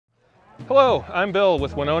Hello, I'm Bill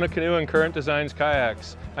with Winona Canoe and Current Designs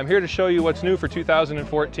Kayaks. I'm here to show you what's new for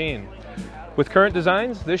 2014. With Current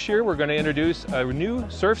Designs, this year we're going to introduce a new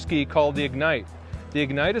surf ski called the Ignite. The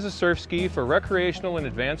Ignite is a surf ski for recreational and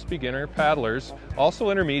advanced beginner paddlers,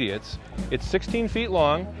 also intermediates. It's 16 feet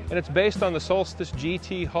long and it's based on the Solstice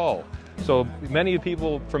GT hull. So many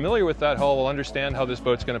people familiar with that hull will understand how this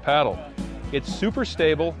boat's going to paddle. It's super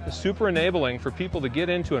stable, super enabling for people to get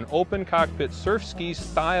into an open cockpit surf ski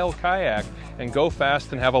style kayak and go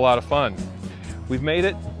fast and have a lot of fun. We've made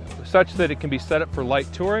it such that it can be set up for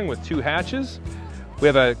light touring with 2 hatches. We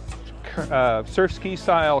have a surf ski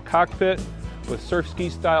style cockpit with surf ski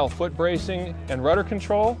style foot bracing and rudder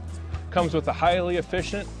control. Comes with a highly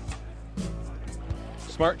efficient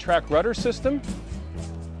Smart Track rudder system.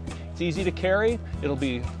 It's easy to carry. It'll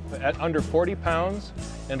be at under 40 pounds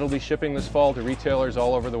and it'll be shipping this fall to retailers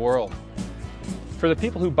all over the world. For the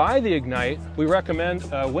people who buy the Ignite, we recommend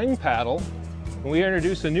a wing paddle. We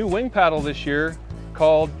introduced a new wing paddle this year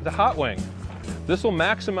called the Hot Wing. This will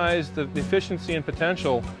maximize the efficiency and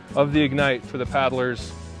potential of the Ignite for the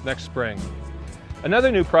paddlers next spring. Another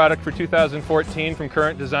new product for 2014 from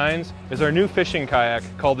Current Designs is our new fishing kayak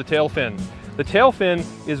called the Tailfin. The Tailfin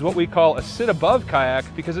is what we call a sit above kayak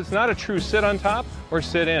because it's not a true sit on top or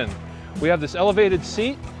sit in. We have this elevated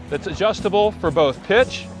seat that's adjustable for both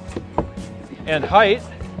pitch and height,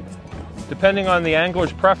 depending on the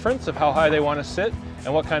angler's preference of how high they want to sit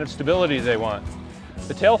and what kind of stability they want.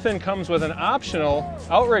 The Tailfin comes with an optional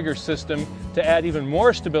outrigger system to add even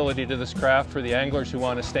more stability to this craft for the anglers who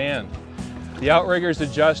want to stand. The outriggers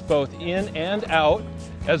adjust both in and out,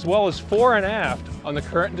 as well as fore and aft on the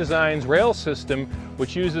Current Designs rail system,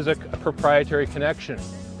 which uses a proprietary connection.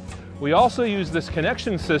 We also use this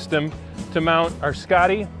connection system to mount our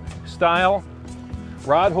Scotty style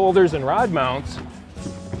rod holders and rod mounts,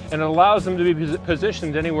 and it allows them to be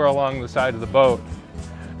positioned anywhere along the side of the boat.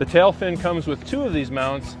 The Tailfin comes with 2 of these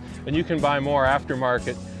mounts, and you can buy more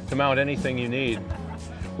aftermarket to mount anything you need.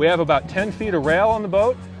 We have about 10 feet of rail on the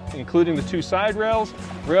boat, including the 2 side rails,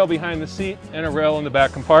 rail behind the seat, and a rail in the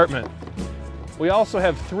back compartment. We also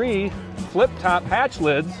have 3 flip-top hatch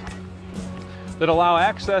lids that allow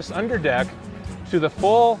access under deck to the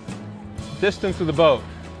full distance of the boat.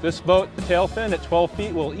 This boat, the Tailfin at 12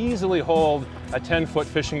 feet, will easily hold a 10-foot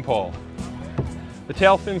fishing pole. The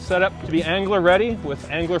Tailfin's set up to be angler ready with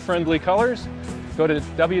angler-friendly colors. Go to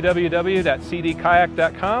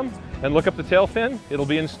www.cdkayak.com and look up the Tailfin. It'll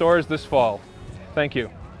be in stores this fall. Thank you.